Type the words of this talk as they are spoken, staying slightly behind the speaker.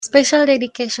Special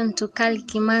dedication to Kali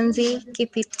Kimanzi.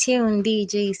 Keep it tuned,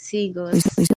 DJ Seagulls.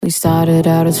 We started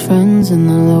out as friends in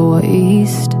the Lower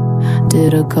East.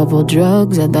 Did a couple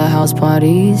drugs at the house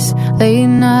parties. Late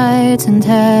nights and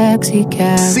taxi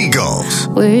cabs. Seagulls.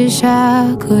 Wish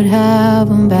I could have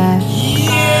them back.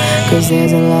 Cause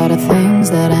there's a lot of things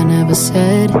that I never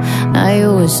said. Now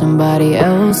you're with somebody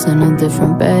else in a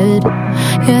different bed.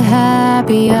 You're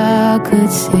happy, I could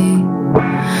see.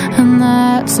 And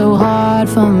that's so hard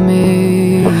for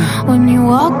me. When you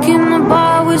walk in the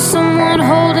bar with someone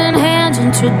holding hands,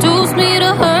 introduce me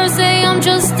to her, say I'm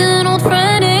just an old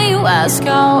friend, and you ask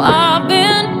how I've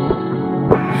been.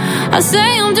 I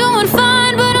say I'm doing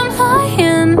fine, but I'm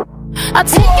lying. I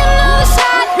take another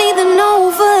shot, need the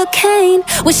Novocaine.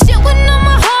 With shit within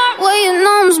my heart where it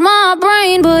numbs my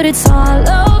brain. But it's all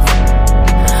love,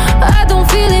 I don't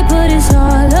feel it, but it's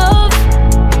all love.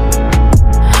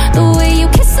 The way you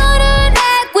kiss on her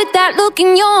neck with that look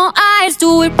in your eyes,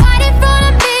 do it right in front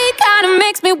of me, kinda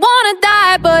makes me wanna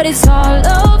die. But it's all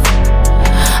love,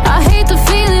 I hate the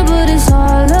feeling, but it's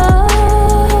all love.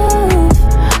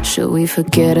 Should we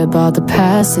forget about the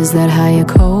past, is that how you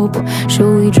cope?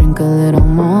 Should we drink a little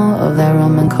more of that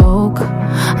rum and coke?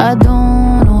 I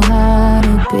don't know how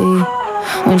to be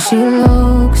when she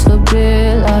looks a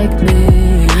bit like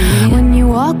me. When you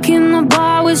walk in the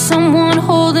bar with someone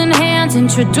holding hands,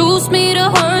 introduce me to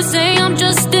her, say I'm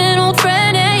just an old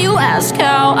friend, and you ask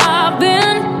how I've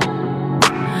been.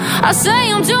 I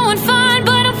say I'm doing fine,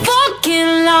 but I'm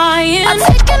fucking lying. I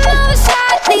take another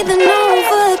shot, need the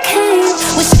Novocaine.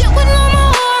 With shit within my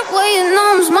heart where it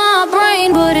numbs my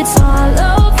brain. But it's all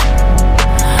love,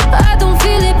 I don't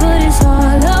feel it, but it's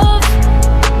all love.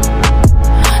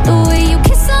 The way you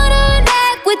kiss on her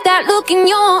neck with that look in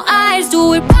your eyes,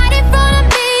 do it right in front of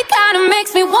me, kinda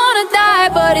makes me wanna die.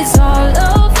 But it's all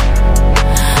love,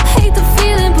 hate the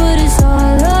feeling, but it's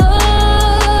all love.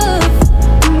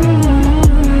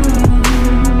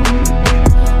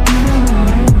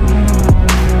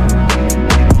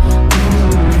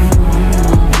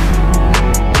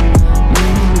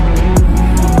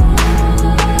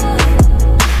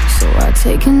 So I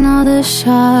take another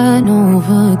shot,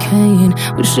 Novocaine.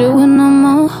 With shit within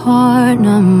my heart,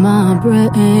 not my brain.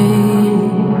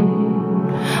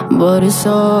 But it's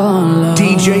all love.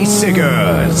 DJ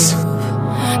Seagulls.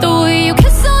 The way you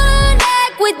kiss on her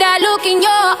neck with that look in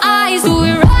your eyes, do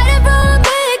it right in front of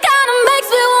me, kinda makes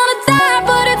me wanna die.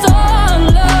 But it's all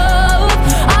love,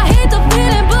 I hate the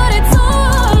feeling, but it's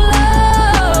all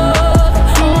love.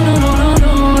 Oh no, no, no,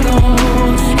 no, no.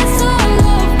 It's all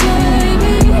love,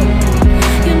 baby.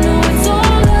 You know it's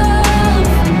all love.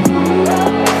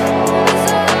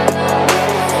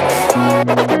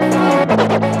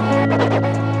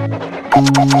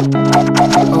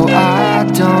 Oh, I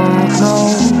don't know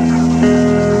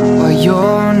why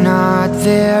you're not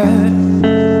there.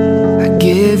 I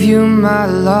give you my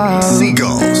love,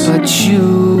 Seagulls. but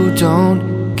you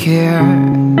don't care.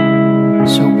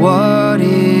 So what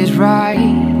is right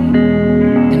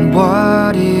and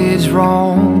what is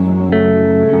wrong?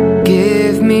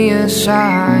 Give me a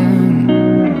sign.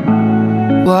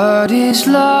 What is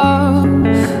love?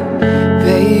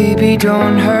 Baby,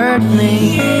 don't hurt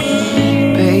me.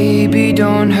 Baby,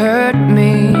 don't hurt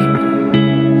me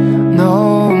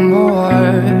no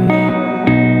more.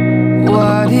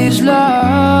 What is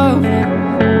love?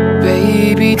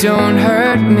 Baby, don't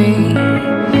hurt me.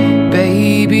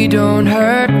 Baby, don't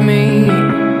hurt me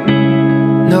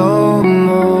no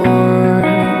more.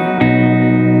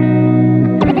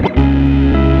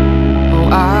 Oh,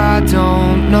 I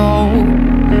don't know.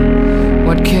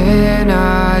 What can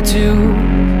I do?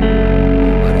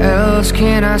 What else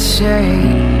can I say?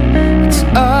 It's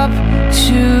up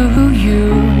to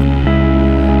you.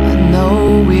 I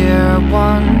know we're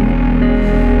one,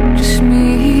 just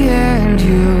me and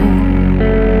you.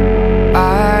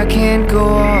 I can't go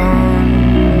on.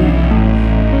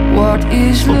 What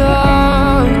is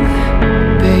love?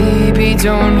 Baby,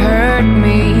 don't hurt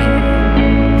me.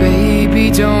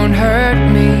 Baby, don't hurt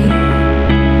me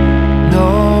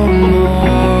no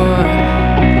more.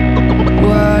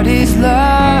 What is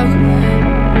love?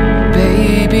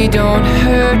 Baby, don't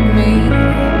hurt me.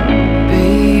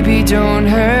 Baby, don't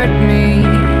hurt me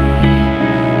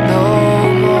no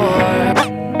more.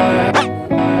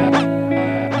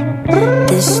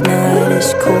 This night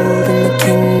is cold in the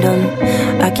kingdom.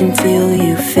 I can feel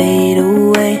you fade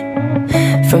away.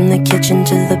 From the kitchen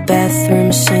to the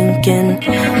bathroom sinking.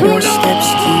 Your steps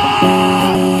keep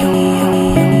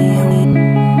moving.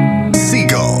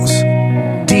 Seagulls.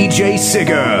 DJ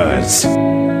Seagulls.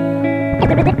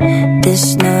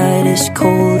 This night is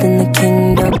cold in the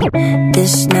kingdom.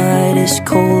 This night is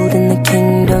cold in the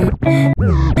kingdom.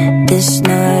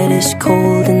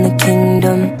 cold in the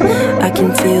kingdom. I can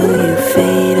feel you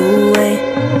fade away.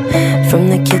 From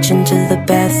the kitchen to the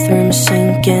bathroom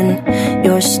sinking.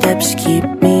 Your steps keep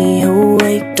me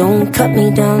awake. Don't cut me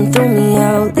down, throw me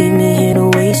out, leave me here to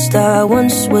waste. I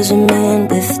once was a man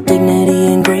with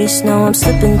dignity and grace. Now I'm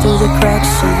slipping through the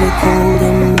cracks of your cold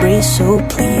embrace. So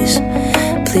please,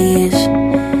 please,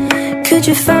 could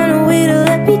you find a way to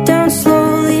let me down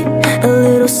slowly? A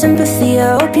little sympathy, I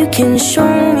hope you can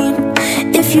show me.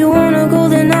 If you wanna go,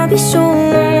 then I'll be so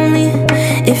lonely.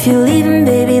 If you're leaving,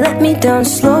 baby, let me down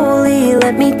slowly.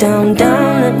 Let me down,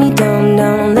 down, let me down,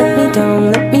 down, let me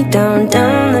down, let me down,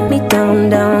 down, let me down,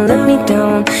 down, let me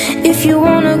down. If you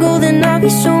wanna go, then I'll be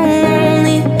so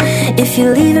lonely. If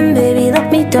you're leaving, baby, let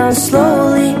me down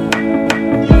slowly.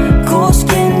 Cold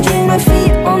skin, drain my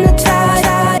feet on the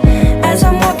tide. As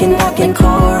I'm walking, walking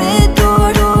corridor,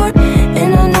 door.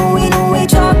 And I know we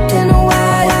talked in a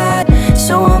while.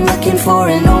 So I'm looking for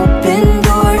an open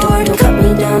door. Don't cut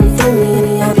me down, throw me,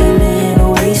 I'll be me in a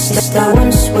waste. I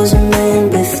once was a man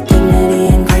with dignity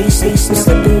and grace. I'm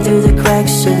slipping through the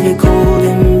cracks of your cold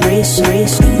embrace.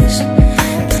 Please, please,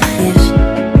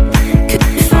 could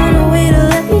you find a way to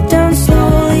let me down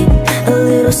slowly? A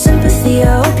little sympathy, I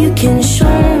hope you can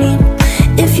show me.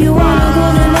 If you wanna go,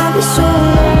 then I'll be so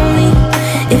lonely.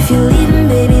 If you're leaving,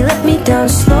 baby, let me down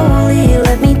slowly.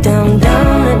 Let me down,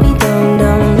 down, let me down,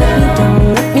 down, let me down,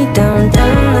 let me down,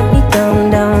 down, let me down,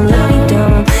 down, let me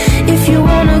down. If you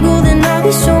wanna go, then I'll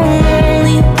be so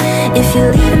lonely. If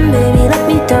you're leaving, baby, let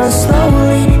me down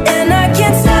slowly. And I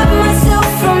can't stop myself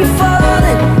from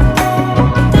falling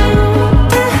down.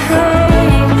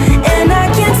 And I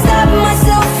can't stop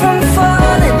myself from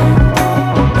falling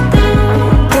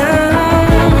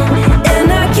down. And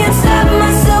I can't stop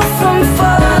myself from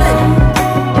falling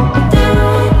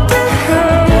down.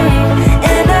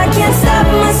 And I can't stop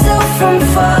myself from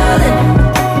falling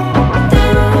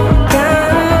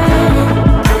down.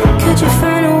 Could you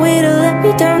find a way to let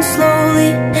me down slowly?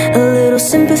 A little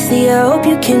sympathy, I hope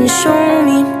you can show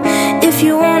me. If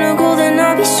you wanna go, then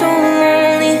I'll be so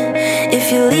lonely. If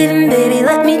you're leaving, baby,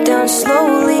 let me down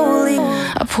slowly.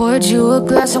 I poured you a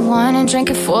glass of wine and drank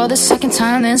it for the second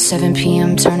time. Then 7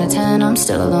 p.m. turn to 10. I'm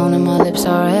still alone and my lips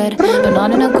are red, but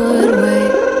not in a good way.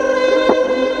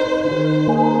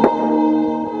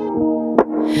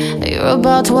 You're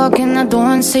about to walk in the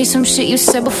door and say some shit you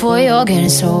said before. You're getting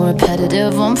so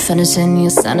repetitive. I'm finishing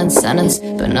your sentence,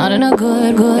 but not in a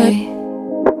good way.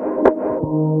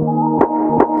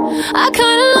 I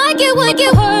kinda like it when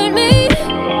you hurt me,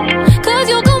 'cause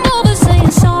you'll come over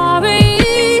saying sorry.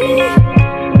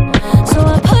 So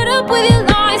I put up with your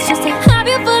lies just to have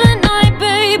you for the night,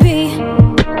 baby.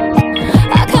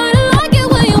 I kinda like it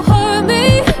when you hurt me.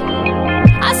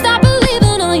 I stopped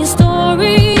believing all your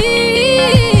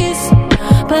stories,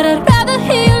 but I'd rather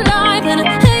hear you lie than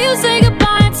hear you say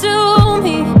goodbye to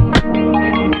me.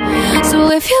 So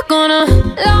if you're gonna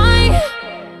lie,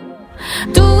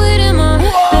 do it in my bed.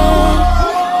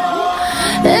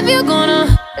 If you're gonna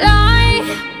lie,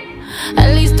 at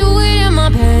least do it in my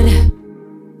bed.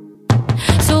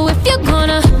 So if you're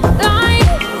gonna lie,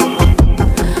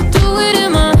 do it in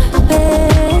my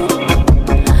bed.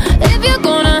 If you're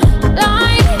gonna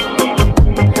lie,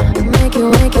 make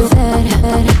it dead.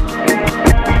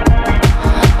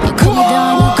 You cut me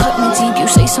down, you cut me deep. You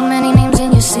say so many names in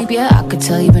your sleep. Yeah, I could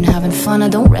tell you've been having fun. I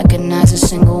don't recognize a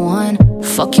single one.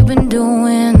 Fuck you been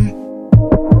doing?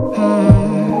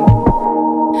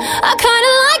 I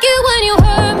kinda like it when you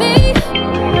hurt me,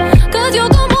 'cause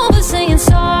you'll come over saying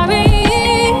sorry.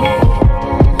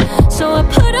 So I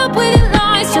put up with your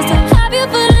lies just to have you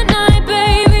for the night,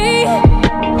 baby.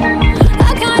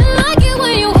 I kinda like it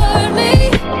when you hurt me.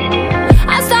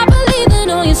 I stopped believing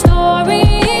all your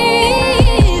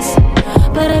stories,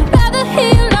 but I'd rather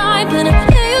hear you lie than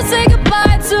hear you say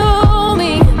goodbye to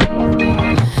me.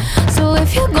 So if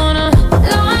you're gonna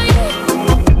lie,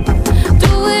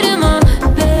 do it in my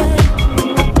bed.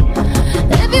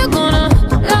 If you're gonna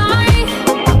lie,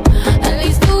 at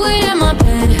least do it in my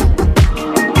bed.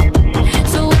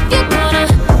 So if you're gonna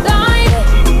lie,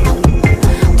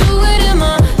 do it in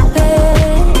my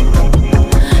bed.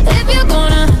 If you're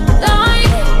gonna lie,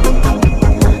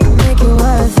 make it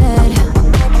worth it.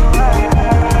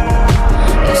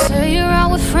 You say you're out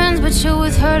with friends, but you're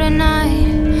with her tonight.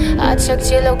 I checked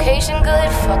your location, good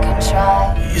fucking try.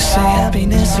 You say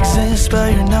happiness exists, but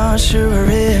you're not sure where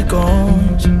it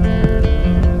goes.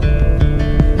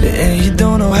 And you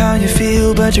don't know how you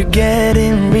feel, but you're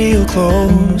getting real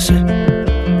close.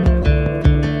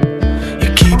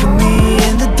 You're keeping me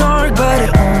in the dark, but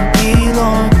it won't be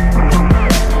long.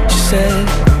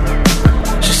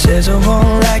 She says I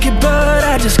won't like it, but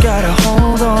I just gotta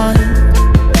hold on.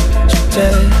 She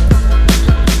said,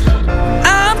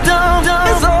 I'm done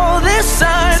with all this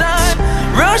time,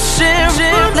 rushing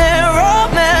with their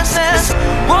romances.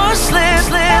 One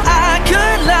slip, I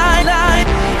could lie.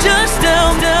 Just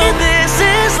tell me this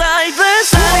is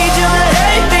lifeless. I need you to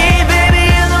hate me, baby,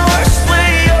 in the worst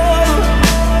way,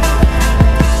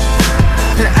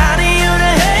 And I need you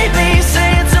to hate me, say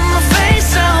it to my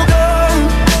face, I'll go.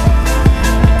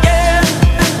 Yeah.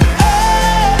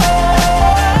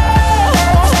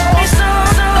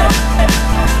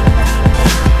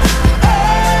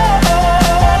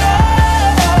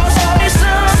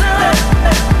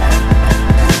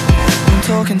 I'm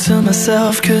talking to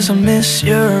myself 'cause I miss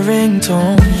your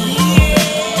ringtone.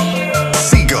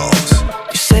 Seagulls.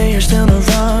 You say you're still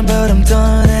around, but I'm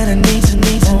done and I need to.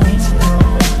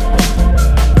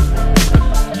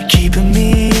 You're keeping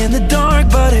me in the dark,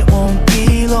 but it won't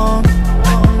be long.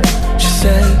 She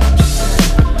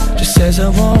says I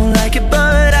won't like it,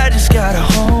 but I just gotta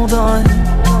hold on.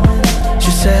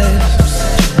 She says,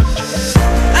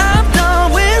 I'm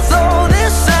done with all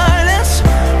this silence,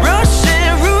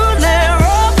 rushing roulette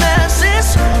romances.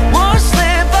 One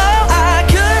slip, I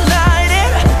could light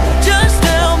it. Just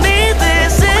tell me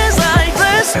this is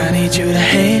lifeless. I need you to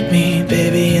hate me,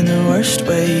 baby, in the worst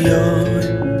way,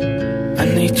 I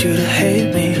need you to hate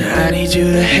me. I need you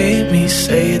to hate me.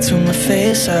 Say it to my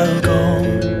face, I'll go.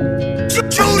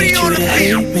 I need you to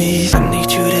hate me. I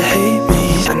need you to hate me.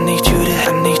 I need you to.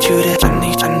 I need you to. I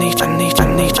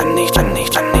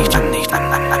need.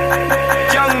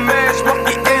 Young man's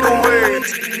rocking 808.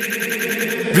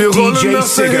 Wir rollen DJ nach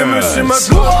der Himmel Siggers. schimmert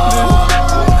Blaulicht.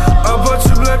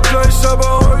 Apache bleibt gleich,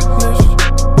 aber heute nicht.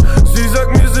 Sie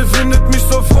sagt mir, sie findet mich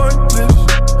so freundlich.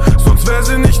 Sonst wär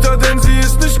sie nicht da, denn sie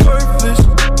ist nicht käuflich.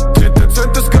 Tritt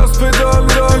dezentes Gaspedal,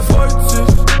 ja, freut sich.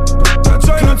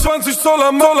 21 Zoll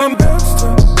am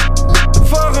Fenster.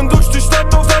 Fahren durch die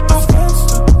Stadt auf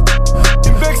Fenster.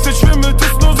 Im Backstage schwimmelt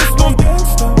es nur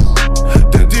Gangster.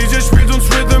 Der DJ spielt uns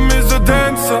Rhythm is a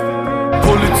Dancer.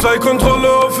 Polizeikontrolle,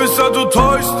 Officer, du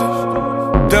täuschst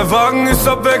dich. Der Wagen ist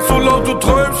ab weg, so laut, du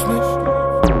träumst nicht.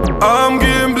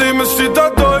 AMG-Emblem, es steht da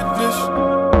deutlich.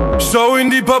 Schau in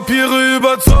die Papiere,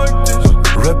 überzeugt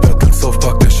dich. Rap-Battles auf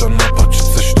Parkdächern, Apache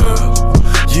zerstört.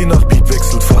 Je nach Beat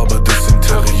wechselt Farbe des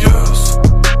Interieurs.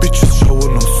 Bitches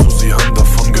schauen uns zu, sie haben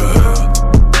davon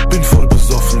gehört. Bin voll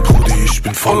besoffen, Brudi, ich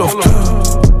bin voll auf Turn.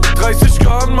 30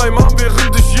 Grad in meinem Arm,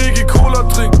 während ich Jägi Cola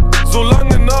trink. So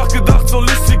lange nachgedacht, soll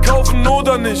ich sie kaufen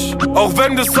oder nicht? Auch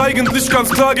wenn das eigentlich ganz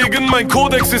klar gegen mein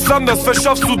Kodex ist, anders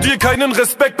verschaffst du dir keinen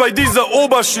Respekt bei dieser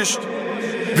Oberschicht.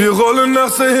 Wir rollen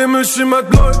nach der Himmel schimmert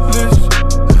bläulich.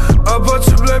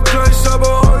 Apache bleibt gleich,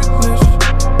 aber heute nicht.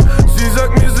 Sie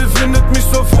sagt mir, sie findet mich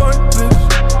so freundlich.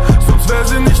 Sonst wär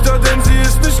sie nicht da, denn sie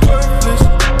ist nicht käuflich.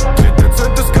 Tritt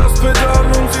dezentes Gaspedal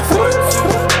und sie freut sich.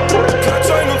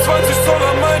 Klatsch 21 Zoll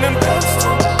an meinen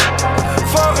Fenster.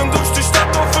 Fahren durch die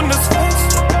Stadt, offenes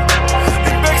Fenster.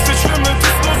 Im Backstage schwimmelt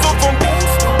es nur so vom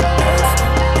Gangster.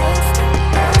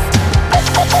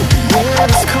 When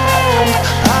it's cold,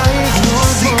 I ignore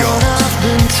what I've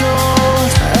been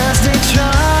told, as they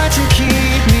try to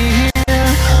keep me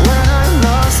here when I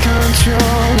lost control.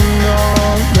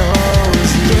 All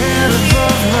those years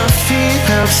above my feet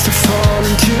helps to fall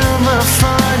into my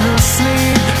final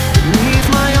sleep. Beneath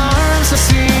my arms I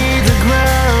see the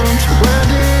ground. Where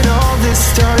did all this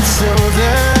start? So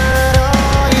that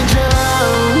I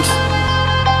drowned.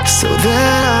 So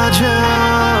that I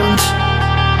drowned.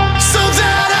 So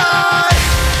that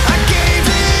I gave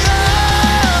it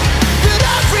up. But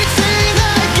everything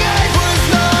I gave was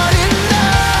not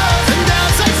enough. And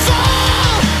as I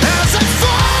fall, the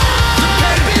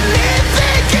pain beneath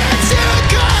begins to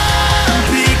come.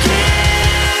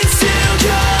 Begins to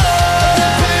come. The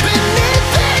pain beneath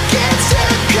begins to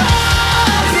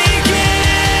come.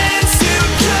 Begins to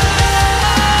come.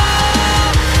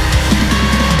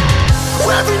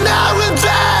 Every now and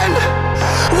then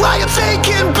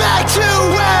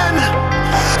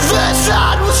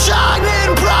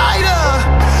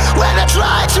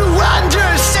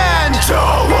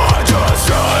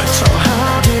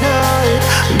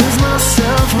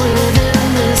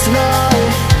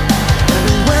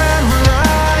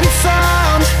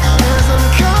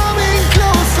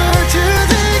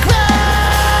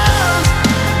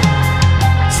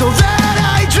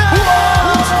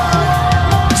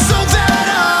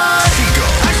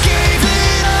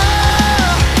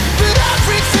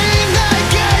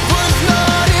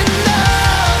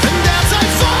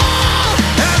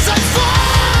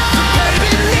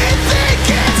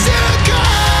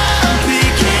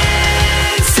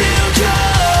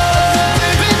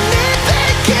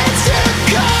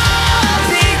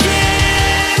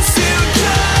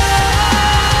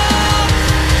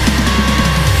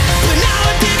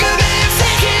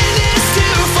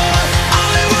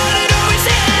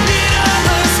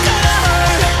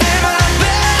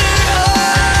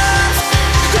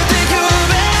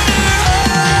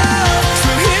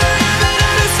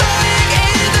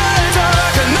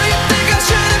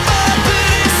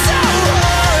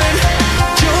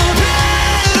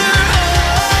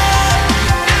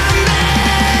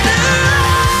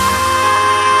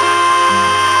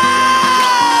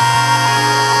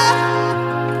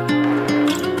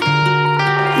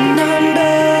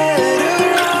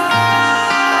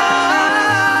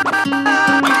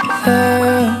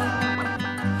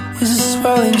is a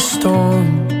swelling storm.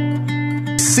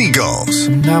 Seagulls.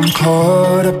 And I'm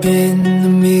caught up in the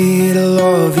middle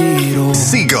of it all.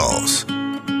 Seagulls.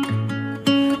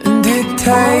 And it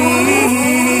takes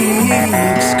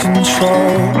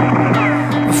control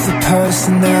of the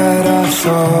person that I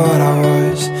thought I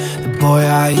was, the boy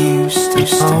I used to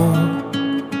know.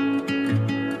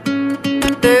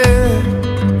 But there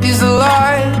is a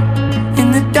light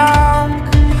in the dark,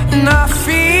 and I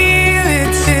feel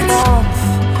its warmth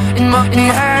in my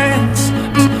hands,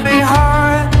 in my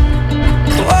heart.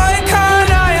 Why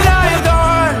can't I hide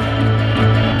on?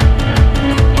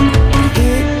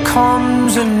 It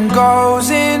comes and goes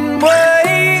in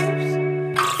waves,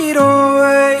 it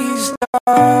always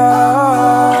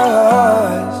does,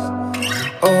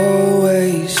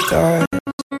 always does.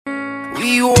 We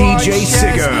watch DJ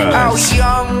Siggers. our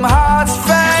young hearts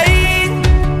fade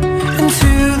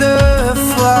into the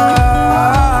flood,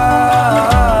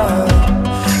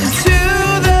 into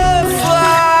the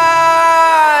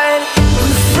flood.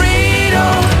 With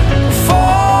freedom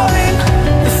falling,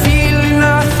 the feeling I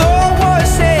thought was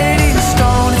set in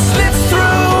stone, it slips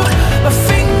through my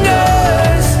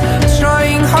fingers,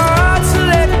 trying hard to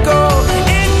let go.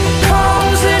 It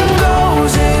comes and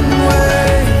goes in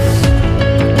waves.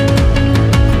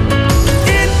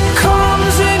 It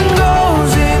comes and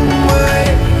goes in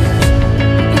waves,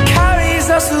 and carries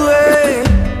us away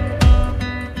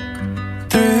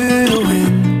through the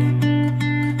wind,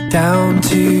 down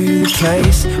to the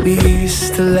place we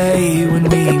used to lay when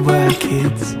we were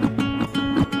kids.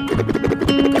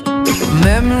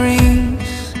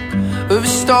 Memories of a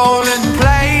stolen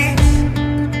place,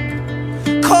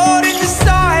 caught in the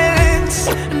silence,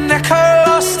 an echo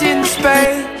lost in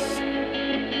space.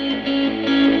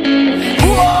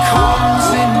 It comes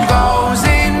and goes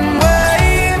in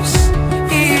waves,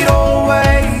 it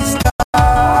always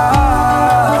does,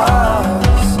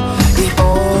 it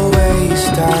always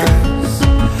does.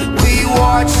 We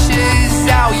watch as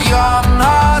our young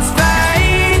hearts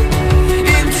fade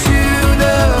into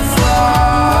the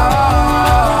flood,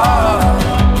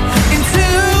 into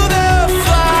the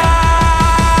flood.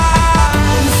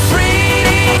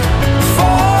 Free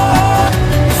fall,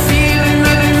 feeling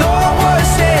that all was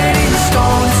set in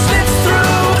stone, it slips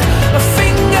through our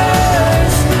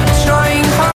fingers, trying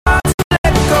hard to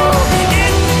let go.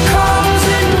 It comes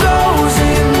and goes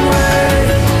in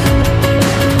waves.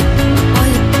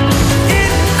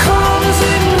 It comes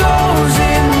and goes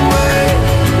in waves,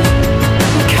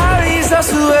 and carries us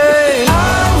away. I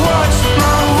watched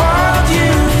my wild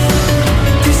youth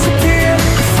disappear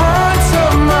in front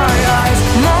of my eyes.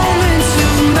 Moments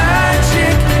of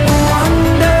magic and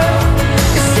wonder,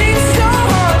 it seems so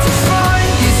hard to find.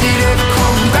 Is it ever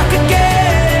coming back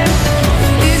again?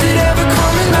 Is it ever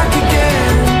coming back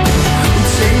again?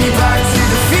 Take me back to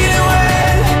the feeling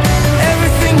when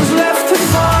everything was left to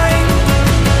find.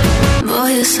 Boy,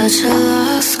 you're such a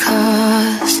lost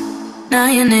cause. Now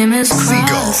your name is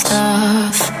crossed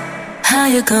off. How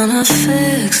you gonna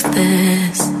fix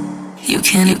this? You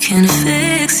can't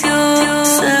fix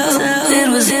yourself. It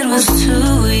was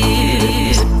 2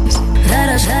 years that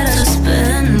I had to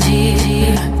spend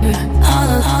here, all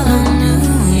the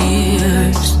New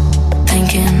Year's,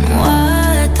 thinking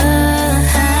what the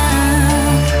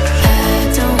hell. I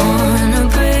don't wanna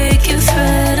break your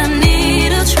thread, I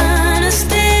need a trying to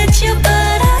stitch you,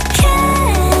 but I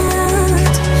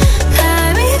can't. I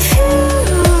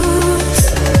refuse.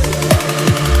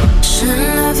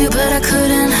 Shouldn't love you, but I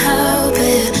couldn't help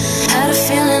it. Had a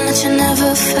feeling that you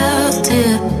never felt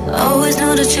it. Always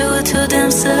knew that you were too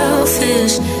damn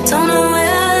selfish. Don't know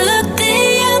where I looked the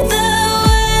other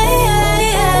way.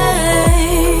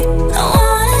 I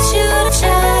wanted you to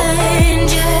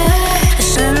change, yeah. I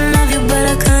shouldn't love you, but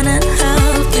I couldn't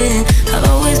help it. I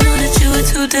always knew that you were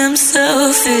too damn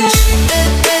selfish.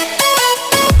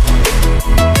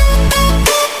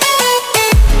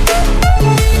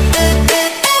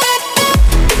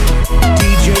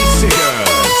 DJ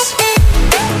Siggers.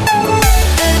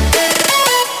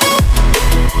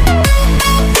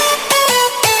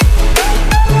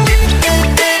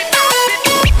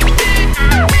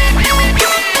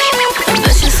 I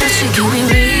bet you said she'd give me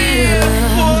real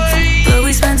love, but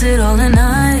we spent it all in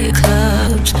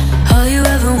nightclubs. All you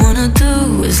ever wanna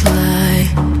do is lie.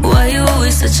 Why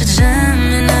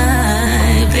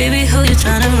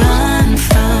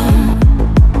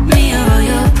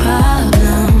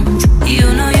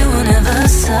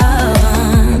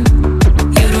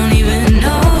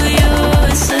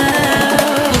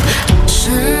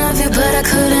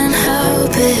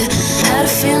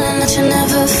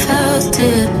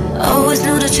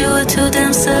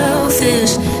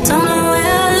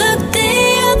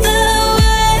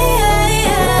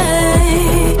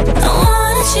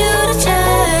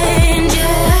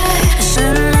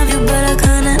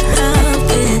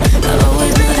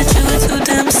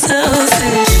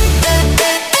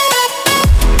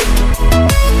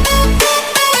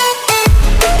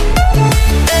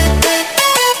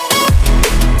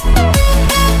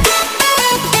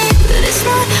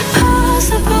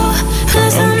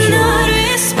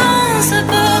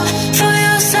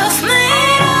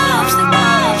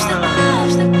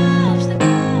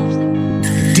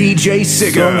DJ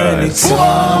Siggers.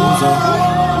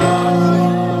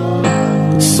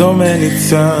 So many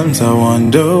times I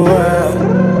wonder why.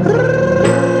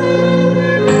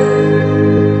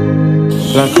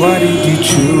 Like, why did you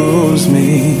choose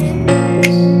me?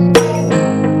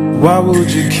 Why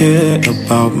would you care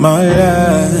about my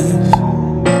life?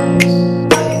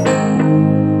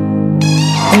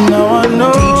 And now I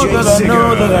know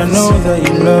that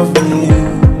you love me.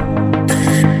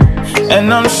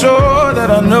 And I'm sure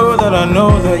that I know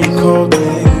that you called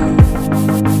me.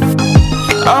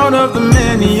 Out of the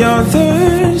many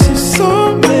others you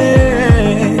saw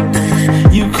me,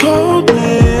 you called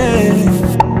me,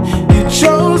 you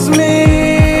chose me.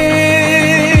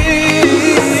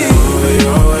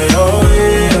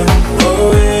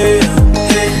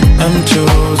 I'm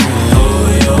chosen.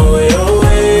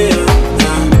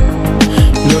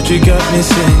 Lord, you got me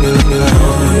singing.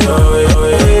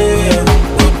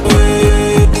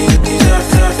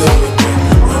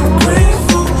 I'm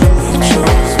grateful you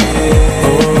chose me.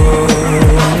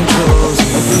 I'm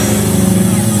chosen.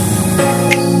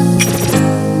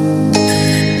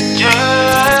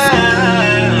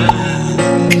 Yeah.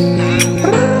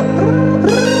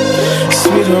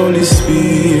 Sweet Holy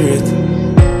Spirit,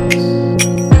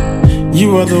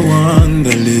 you are the one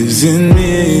that lives in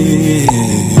me.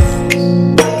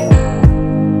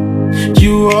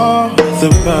 You are the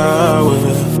power.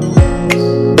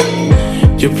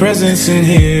 Your presence in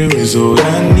here is all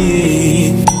I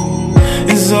need.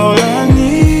 Is all I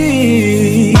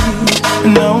need.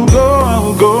 And I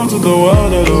will go into the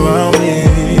world all around me.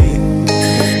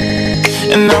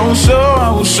 And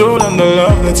I will show them the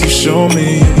love that you show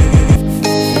me.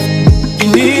 You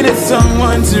needed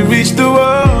someone to reach the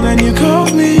world and you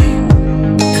called me.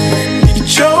 You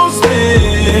chose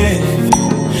me.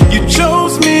 You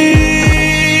chose me.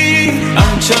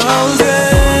 I'm chosen.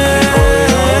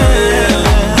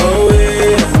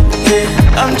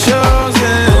 I'm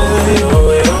chosen.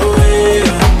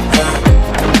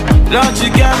 Lord, you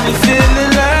got me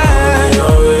feeling like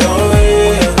I'm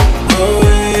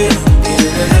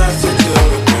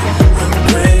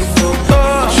grateful you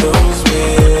chose me.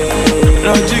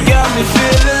 Lord, you got me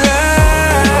feeling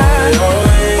like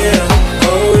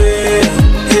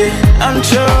I'm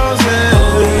chosen.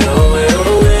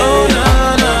 Oh, no,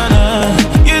 no, no.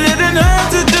 You didn't have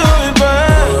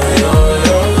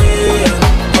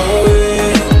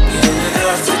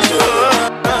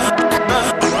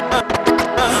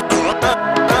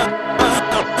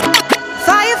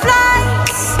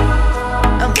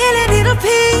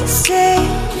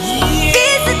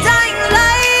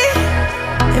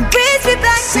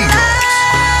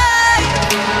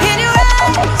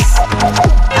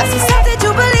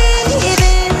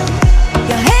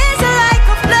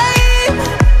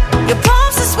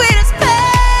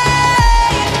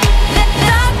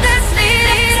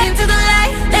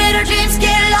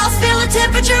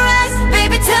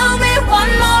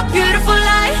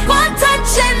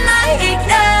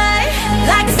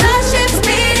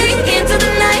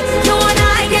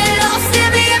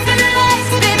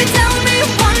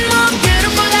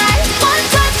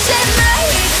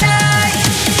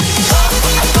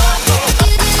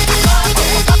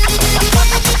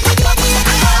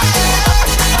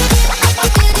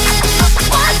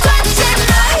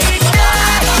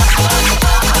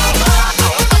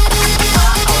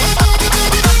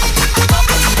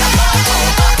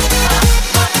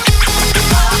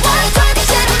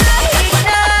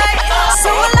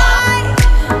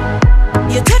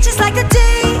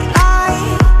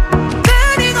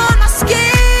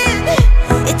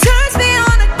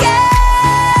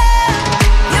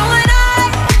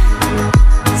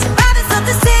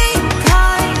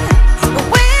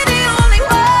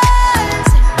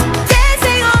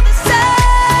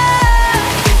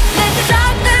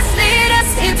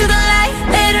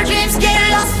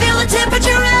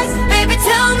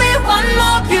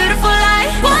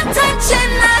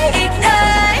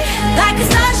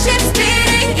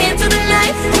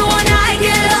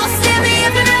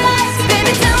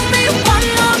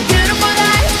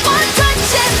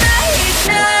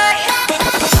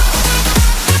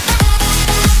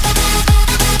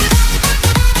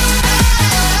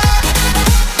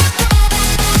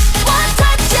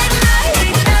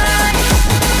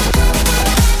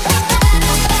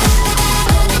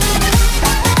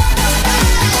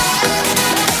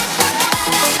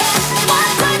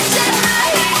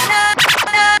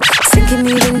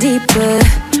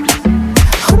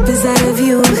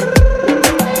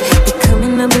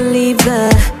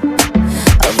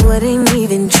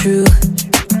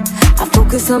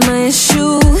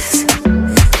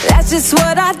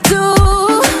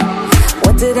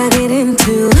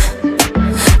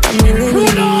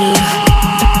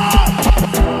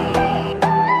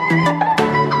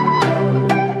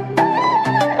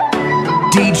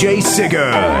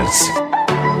Siggers.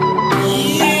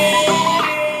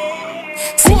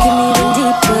 Sinking even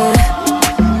deeper.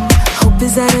 Hope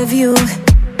is out of view.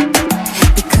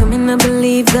 Becoming a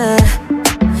believer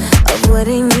of what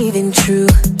ain't even true.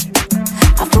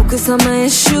 I focus on my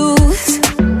issues.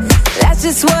 That's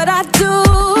just what I do.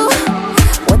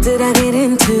 What did I get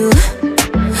into?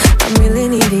 I'm really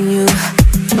needing you.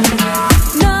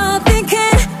 Nothing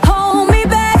can hold me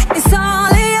back. It's all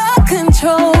in your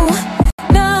control.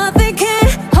 Nothing can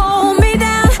hold me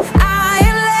down. I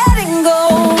am letting go.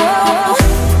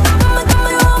 I'ma give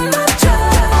you all my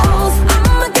troubles.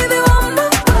 I'ma give you all my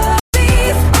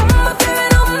worries. I'ma fear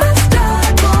all my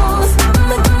struggles.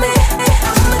 I'ma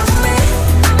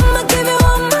give you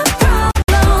all my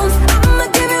problems. I'ma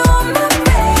give you all my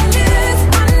failures.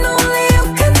 I know only you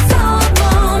can solve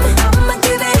them. I'ma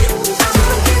give it.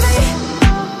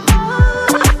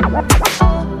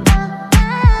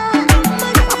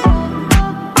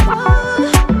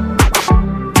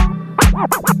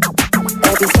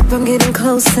 Every step I'm getting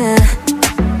closer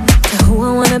to who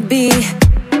I wanna be.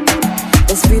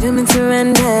 There's freedom and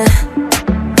surrender.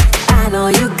 I know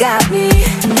you got me.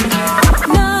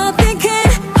 Nothing can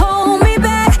hold me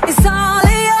back. It's all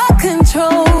in your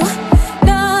control.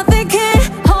 Nothing can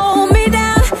hold me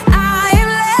down. I am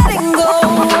letting go.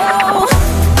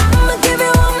 I'ma give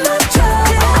you all my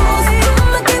troubles.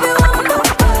 I'ma give you all my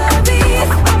worries.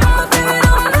 I'ma fear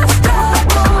all my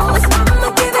struggles. I'ma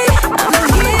give it. I'ma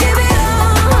give it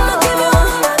all. I'ma give you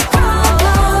all my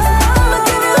problems. I'ma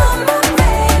give you all my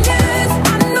failures.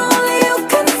 I know only you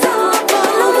can solve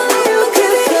them. Only you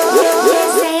can solve them.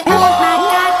 Say, oh my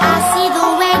God, I see the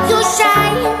way you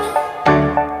shine.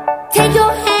 Take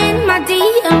your hand, my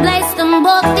dear, and place them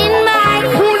both in mine.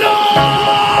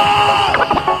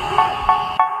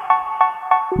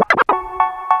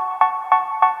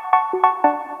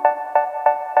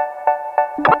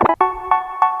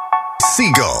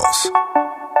 Seagulls.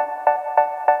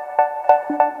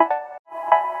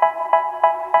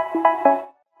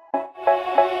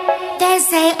 They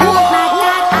say, oh my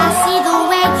God, I see the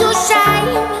way you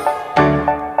shine.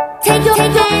 Take your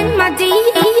hand, my dear,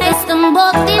 place them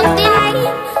both in mine.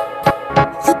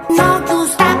 You know you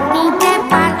stopped me dead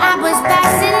while I was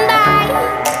passing by.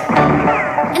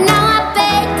 And now I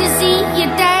beg to see you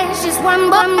dance just one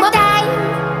more time.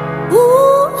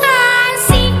 Ooh, I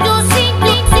see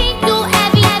you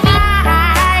every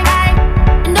eye.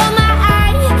 And oh my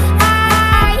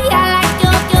I like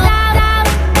your love.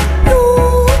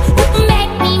 Ooh, you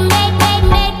make me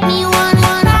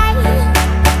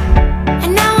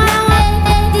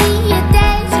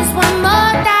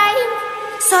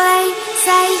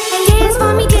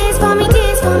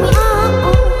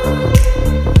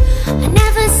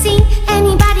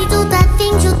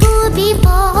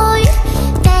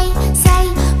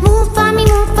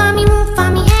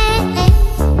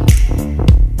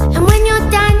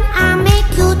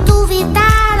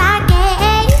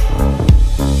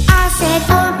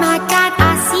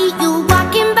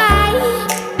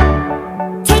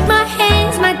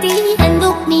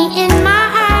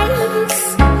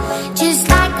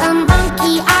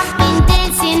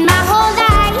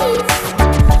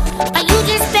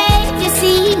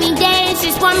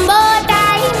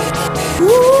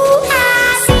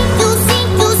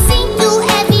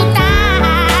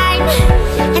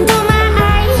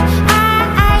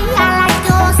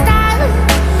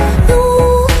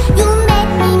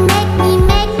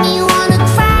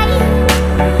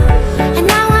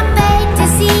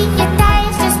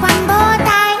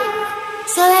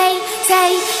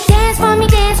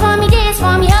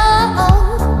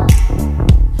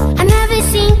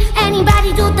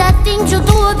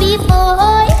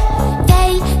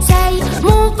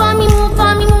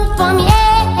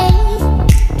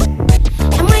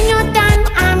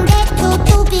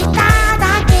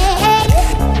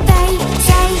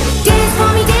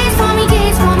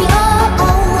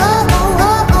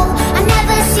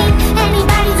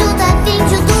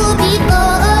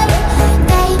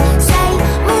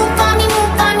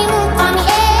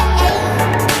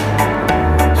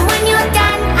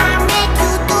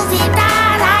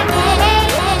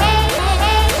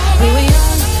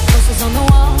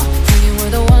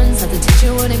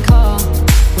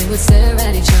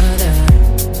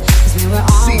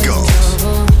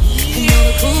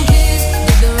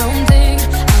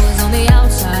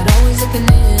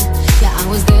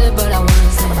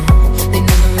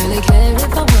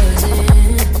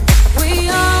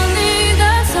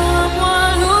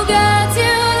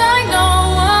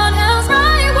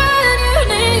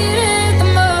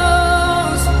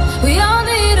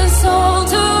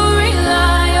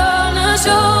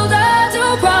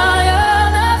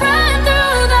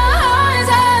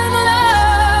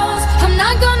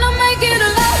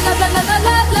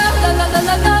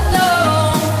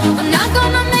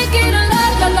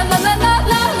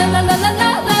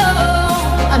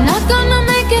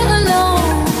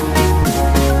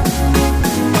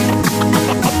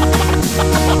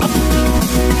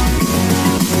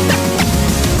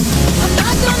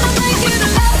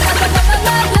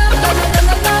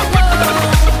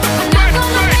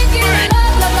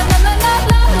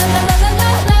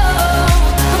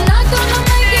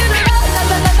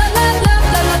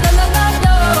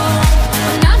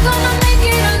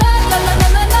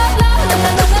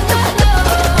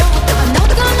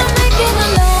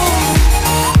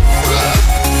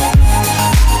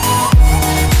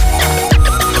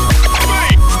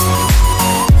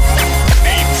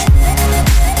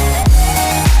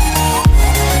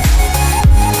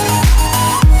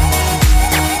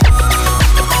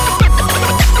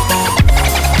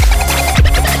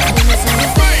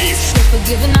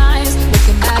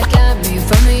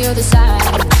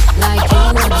ride like you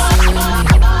wanna see me.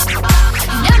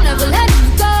 And I'm never letting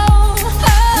you go.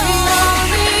 We all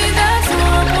need that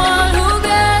someone who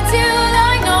gets you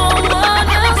like no one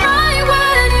else, right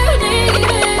when you need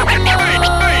it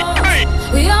most.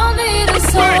 We all need a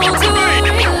soul to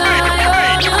rely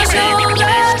on, a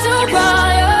shoulder to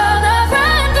cry on, a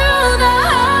friend through the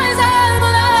highs and the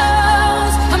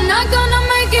lows. I'm not gonna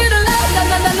make it a la la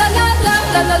la la la la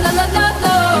la la la la la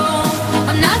la.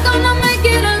 I'm not gonna make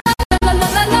it a la la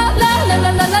la la la la la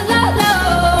la la la la.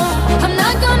 I'm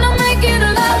not gonna make it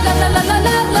a la la la la la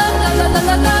la la la la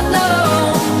la la la.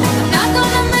 I'm not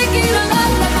gonna make it a la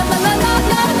la la la la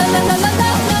la la la la la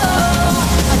la.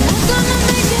 I'm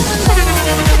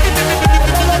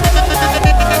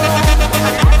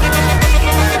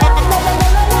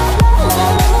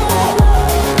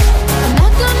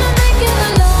not gonna make it a la la la la I'm not gonna make it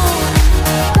alone.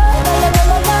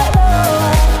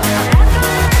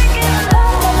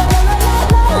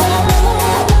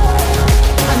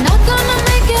 I'm not gonna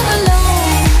make it alone.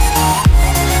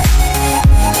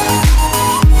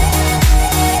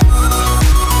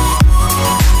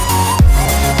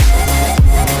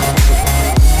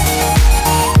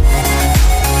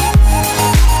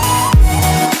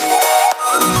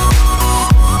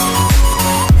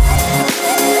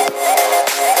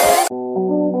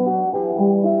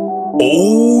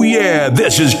 Oh yeah,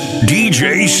 this is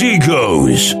DJ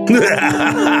Seagos.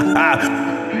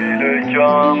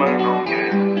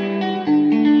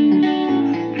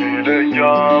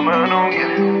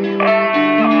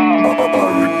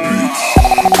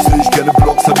 Seh ich keine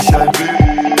Blocks, hab ich einen Weg.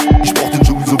 Ich brauch den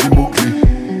Dschungel so wie Mowgli.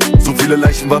 So viele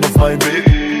Leichen waren auf meinem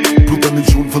Weg. Blut an den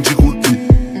Schuhen von Giruti.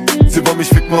 Sie wollen mich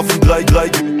ficken auf dem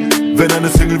 3-3. Wenn eine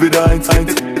Single wieder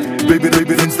 1-1.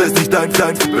 Baby, Insta ist nicht dein.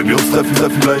 Wenn wir uns treffen,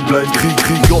 blind. Krieg,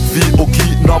 J wie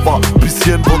Okinawa.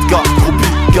 Bisschen Wodka,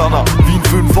 Tropicana. Wien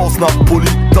 5 aus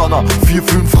Napolitana.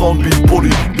 4-5 Frauen wie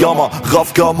Polygama.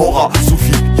 Raf Gamora,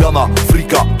 Sufi, Jana,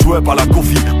 Frika, Trap à la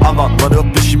Kofi Annan. Man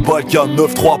hört mich im Balkan,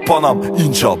 9-3 Panam.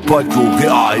 Incha, bald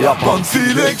Korea, Japan.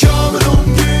 Viele kamen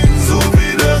und gingen, so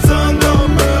wie der Sand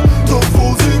am Meer. Doch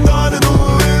wo sind alle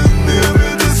nur hin? Mir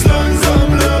wird es langsam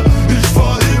leer. Ich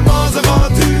fahr im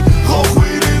Maserati, rauch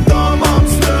Weed in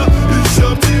Damamsler. Ich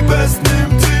hab die Besten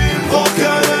im Team, brauch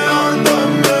keine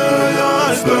anderen mehr. Ja,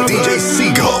 ist perfekt. DJ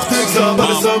Seagos. Brauch nix, aber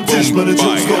alles am Tisch, meine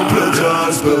Jungs komplett, ja,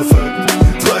 ist perfekt.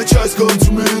 3 Scheiß kommen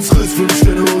zu mir ins Riss, 5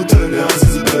 Sterne Hotel, ja,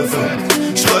 sie sind perfekt.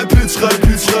 Schreib Hits,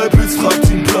 frag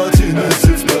Team Platin, es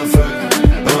ist perfekt.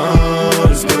 Ah,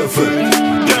 c'est perfect.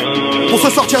 Pour se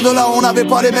sortir de là, on n'avait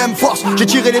pas les mêmes forces. J'ai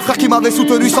tiré les frères qui m'avaient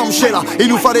soutenu sans me chier là. Il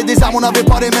nous fallait des armes, on n'avait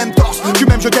pas les mêmes torses. Tu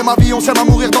m'aimes, je t'aime, ma vie, on s'aime à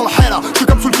mourir dans le hell. Je suis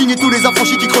comme Soul King et tous les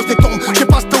affranchis qui creusent des tombes. Je sais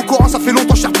pas si t'es au courant, ça fait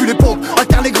longtemps, je cherche plus les pompes.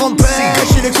 Alterne les grandes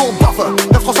pêches et les courbes baffes.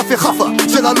 La France ça fait raffe,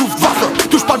 c'est la Luftwaffe.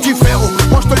 Touche pas le dit frérot,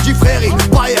 moi je te le dis fréri.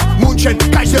 Bayer, Munchen,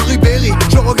 Kaiser, Ribéry.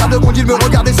 Je regarde le monde, il me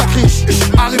regarde et ça crie.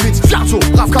 Arrivitz, Fiarzo,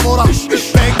 Raf Camora.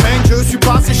 Bang bang, je suis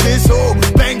passé chez So.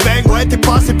 Bang bang, ouais t'es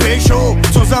passé pécho.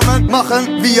 Zusammen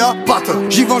machen wir Patte.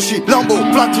 Givenchy, Lambo,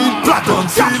 Platine, Platon.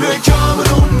 Viele kamen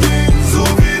und gingen, so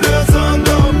wie der Sand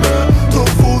am Meer.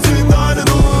 Doch wo sind alle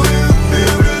nur hin?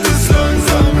 Mir wird es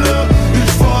langsam leer.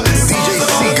 Ich fahr im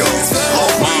Maserati,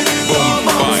 rauch Weed in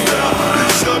Damamsler.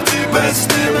 Ich hab die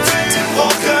Besten im Team,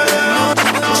 brauch keine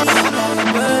anderen.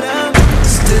 But I'm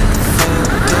still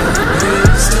fucked up,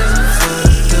 still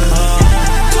fucked up.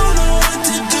 Don't know what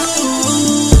to do.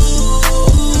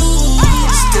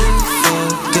 Still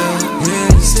fucked up,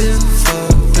 still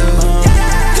fucked up.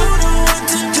 Don't know what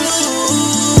to do.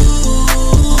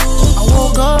 I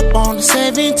woke up on the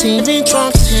 17th,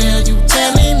 drunk till you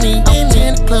telling me I'm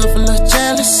in the club full of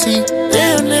jealousy.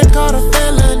 Damn, they caught a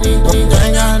felony.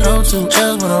 Ain't got no 2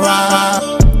 L's when I ride.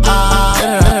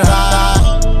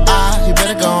 You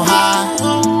better go high.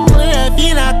 If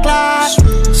you not Clyde,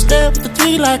 step the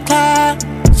 3 like Clyde.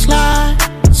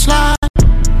 Slide.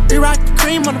 We rock the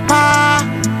cream on the pie.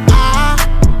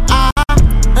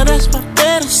 And that's my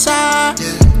better side.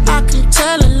 I can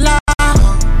tell a lie.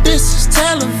 This is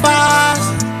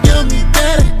televised. You'll be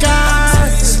better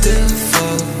guys. Still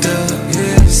fucked up,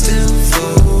 yeah, still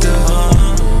fucked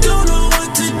up. Don't know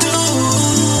what to do.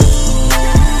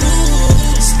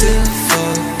 Still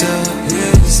fucked up,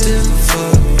 yeah, still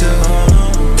fucked up.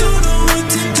 Don't know what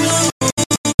to do.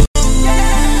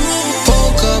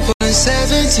 Woke up on the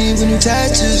 17th with new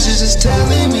tattoos, just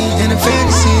telling me. And the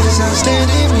fantasy that's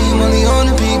outstanding me. Only on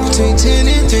the peak between 10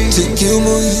 and 3. Think you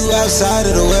move you outside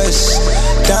of the west.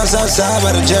 Down south side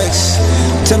by the Jacks.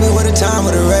 Tell me what the time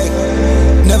of the wreck.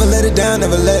 Never let it down,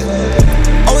 never let.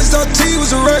 Always thought T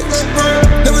was a wreck.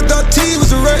 Never thought T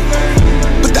was a wreck.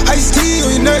 Put the iced tea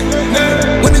on your neck.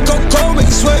 When it go cold, make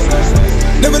you sweat.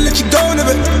 Never let you go,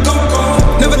 never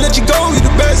let you go, you're the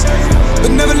best.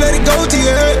 But never let it go to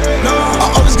your head. No,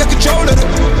 I always got control of it.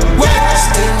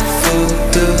 Still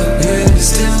fucked up, yeah,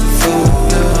 still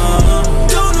fucked up.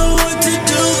 Don't know what to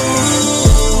do.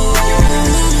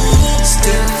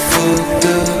 Still fucked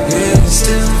up, yeah,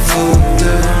 still fucked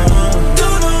up.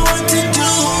 Don't know what to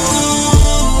do.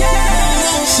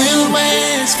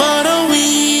 Silhouettes for the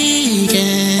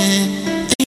weekend.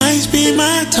 It might be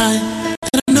my time,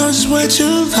 and I know just what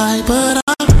you like, but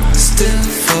I'm still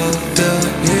fucked up,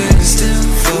 yeah, still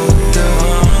fucked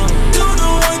up. Don't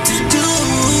know what to do.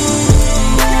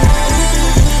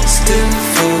 Still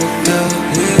fucked up,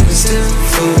 yeah, still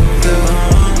fucked up.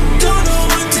 Don't know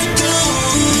what to do.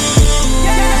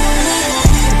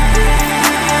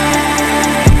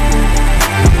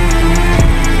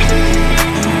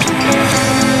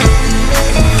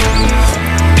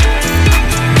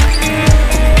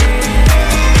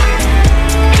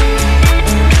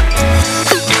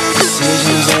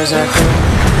 Decisions as I go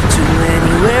to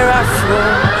anywhere I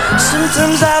flow.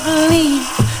 Sometimes I believe,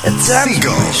 at times I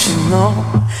wish you know.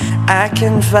 I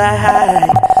can fly high,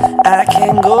 I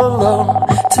can go low.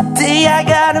 Today I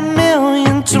got a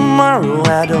million, tomorrow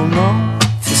I don't know.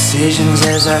 Decisions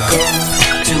as I go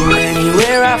to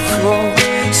anywhere I flow.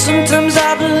 Sometimes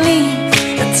I believe,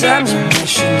 at times I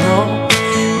wish you know.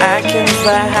 I can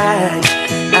fly high,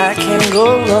 I can go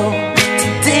low.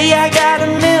 Today I got a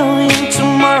million,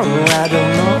 tomorrow I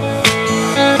don't know.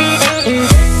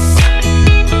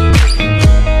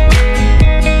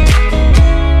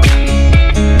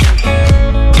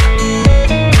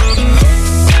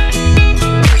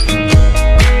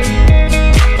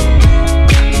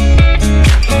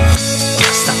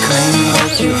 Stop claiming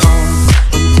what you own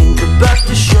and think about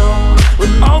the show.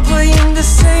 We're all playing the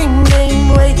same game,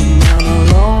 waiting on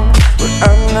alone. We're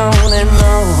unknown and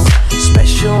known,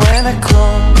 special and a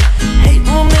clone. Hate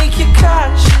will make you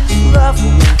cautious, love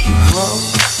will make you grow.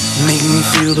 Make me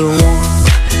feel the warmth,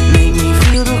 make me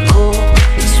feel the cold.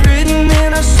 It's written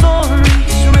in our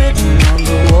stories, written on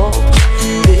the walls.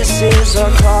 This is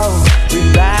our call, we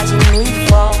rise and we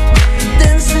fall.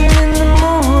 Dancing in the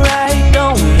moonlight,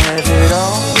 don't we have it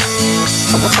all?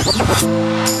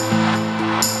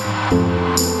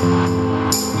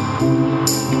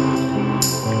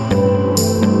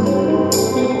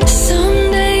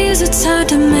 Some days it's hard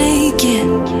to make it,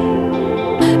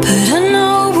 but I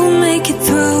know we'll make it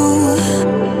through.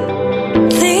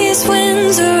 These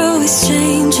winds are always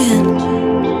changing,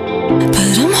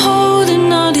 but I'm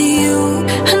holding on to you.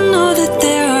 I know that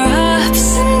there are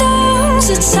ups and downs,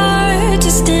 it's hard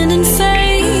to stand and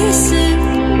face it.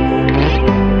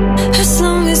 As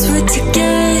long as we're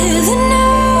together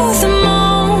now, the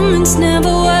moment's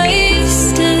never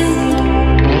wasted.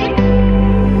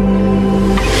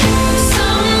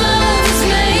 Some love is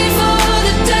made for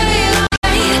the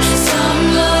daylight, some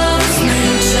love is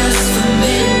made just for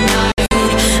midnight.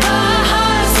 Our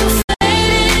hearts will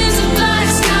fade into black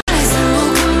skies, and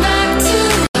we'll come back to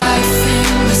life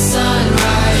in the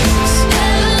sunrise.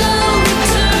 Hello will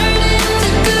turn into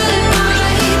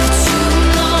goodbye, but you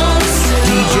know it's still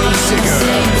DJ Siggo.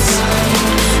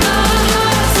 our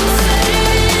hearts will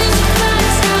fade into black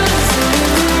skies, and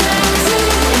we'll come back to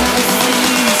life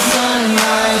in the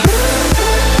sunrise.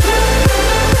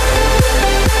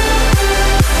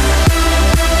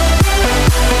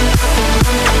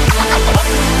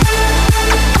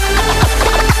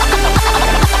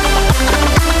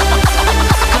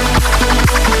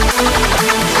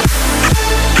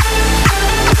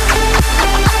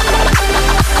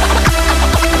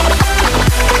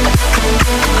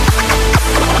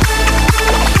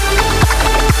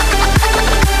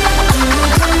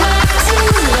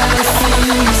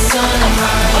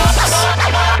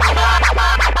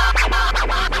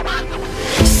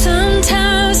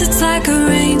 Sometimes it's like a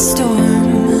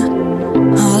rainstorm,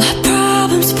 all our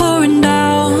problems pouring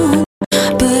down.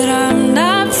 But I'm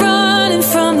not running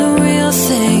from the real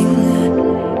thing,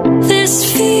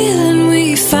 this feeling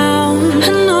we found. I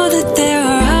know that there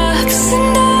are ups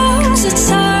and downs, it's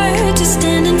hard to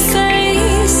stand and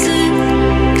face it.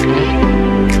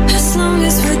 As long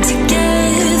as we're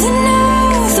together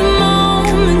now, the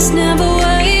moment's never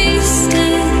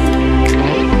wasted.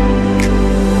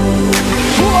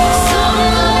 Some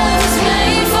love is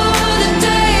made for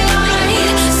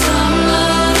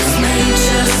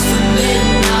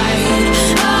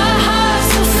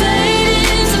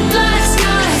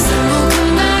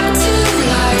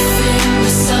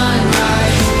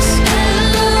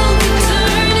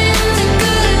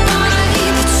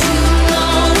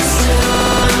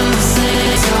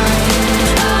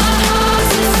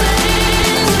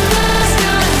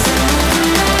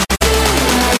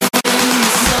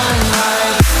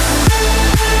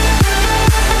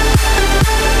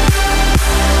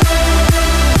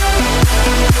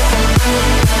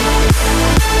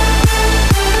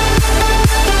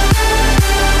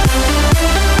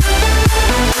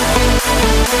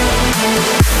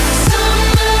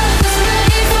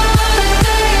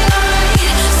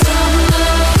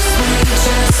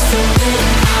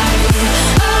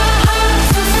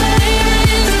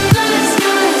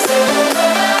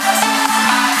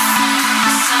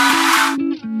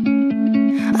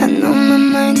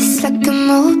feels like a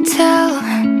motel.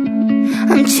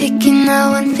 I'm checking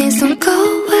out when things don't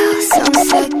go well.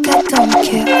 Sounds like I don't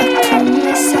care. I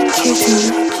promise I care too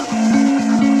much.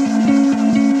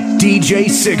 DJ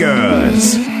Siggers.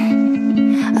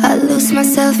 I lose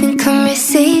myself in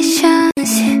conversations.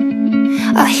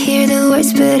 I hear the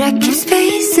words but I keep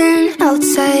spacing.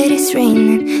 Outside it's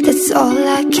raining, that's all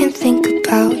I can think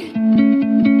about.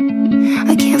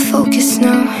 I can't focus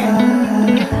now.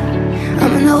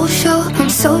 I'm an no-show, I'm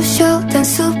social, then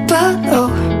super low.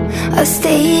 I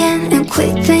stay in and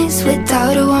quit things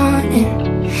without a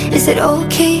warning. Is it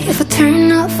okay if I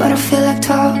turn off? I don't feel like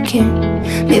talking.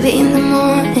 Maybe in the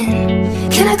morning.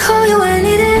 Can I call you when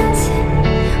it ends?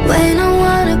 When I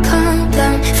wanna calm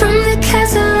down from the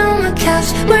castle on my couch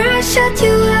where I shut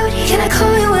you out. Can I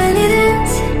call you when it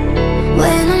ends?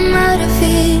 When I'm out of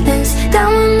feelings,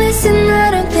 down I'm missing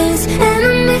out on things, and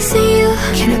I'm missing you.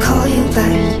 Can I call you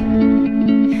back?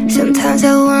 Sometimes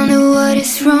I wonder what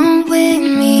is wrong with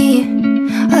me.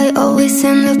 I always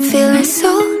end up feeling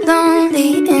so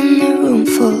lonely in a room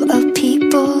full of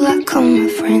people I call my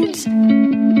friends.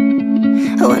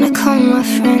 I wanna call my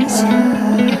friends.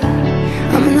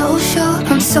 I'm a no-show,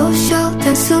 I'm social,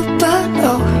 then super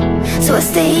low. So I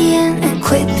stay in and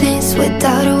quit things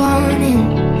without a warning.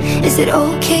 Is it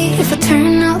okay if I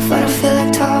turn off? I don't feel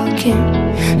like talking.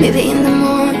 Maybe in the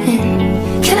morning.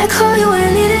 Can I call you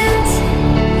when it ends?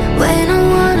 When I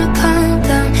wanna calm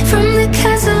down from the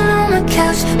castle on my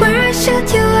couch where I shut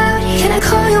you out. Can I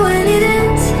call you when it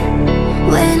ends?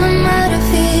 When I'm out of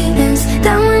feelings,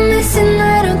 down I'm missing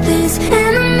out on things,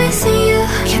 and I'm missing you.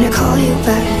 Can I call you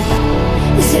back?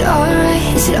 Is it alright?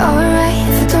 Is it alright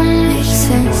if I don't make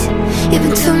sense?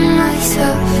 Even to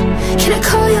myself. Can I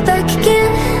call you back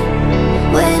again?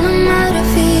 When I'm out of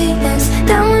feelings,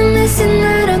 down I'm missing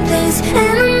out on things,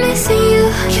 and I'm missing you.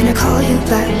 Can I call you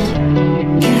back?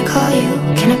 Can I call you?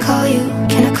 Can I call you?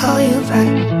 Can I call you back?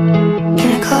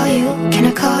 Can I call you? Can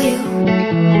I call you?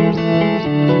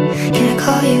 Can I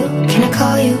call you? Can I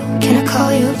call you? Can I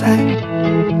call you back?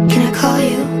 Can I call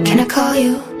you? Can I call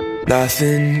you?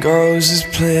 Nothing goes as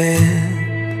planned.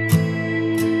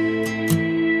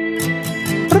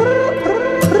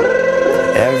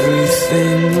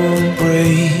 Everything will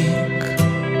break.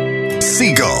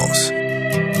 Seagulls.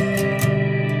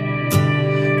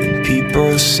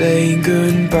 People say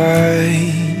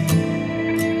goodbye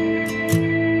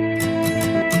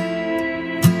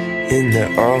in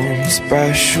their own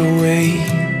special way.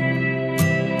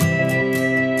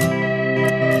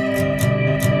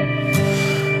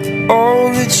 All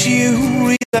that you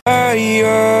rely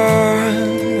on,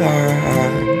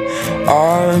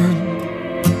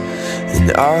 and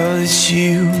all that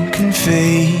you can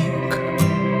fake.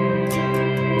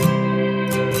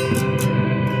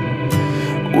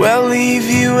 We'll leave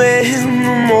you in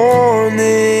the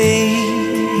morning.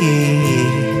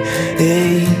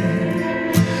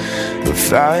 We'll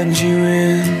find you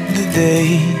in the day.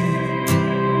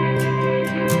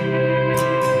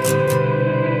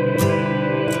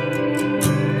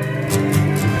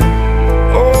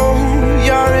 Oh,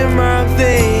 you're in my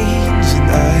veins, and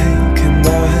I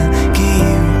cannot get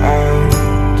you out.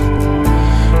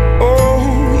 Oh,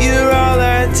 you're all I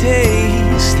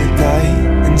taste at night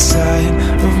inside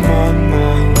of my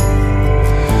mouth.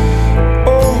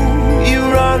 Oh, you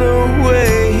run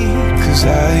away, 'cause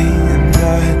I am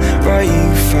not what you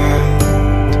found.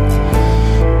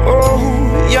 Oh,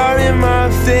 you're in my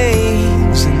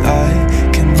veins, and I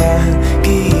cannot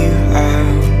get you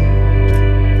out.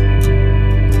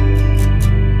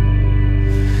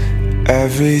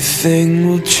 Everything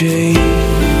will change.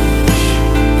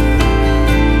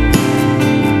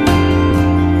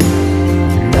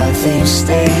 Nothing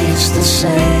stays the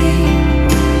same.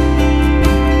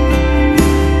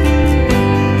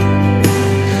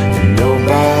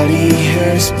 Nobody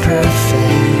here is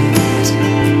perfect.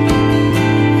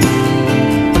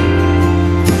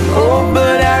 Oh,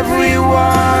 but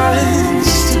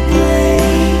everyone's to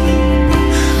blame.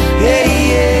 Hey,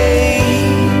 hey.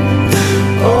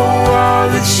 Oh, all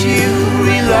that you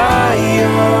rely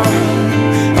on,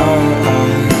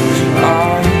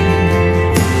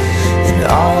 and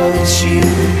all that you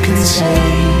can say.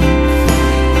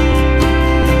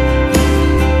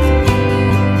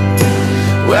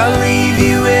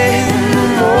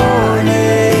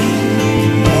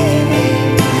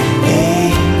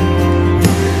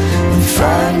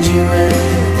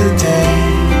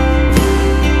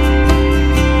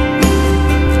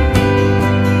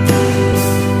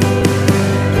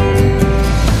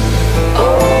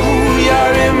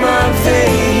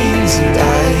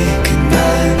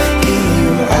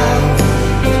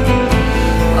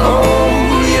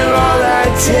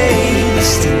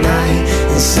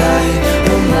 inside.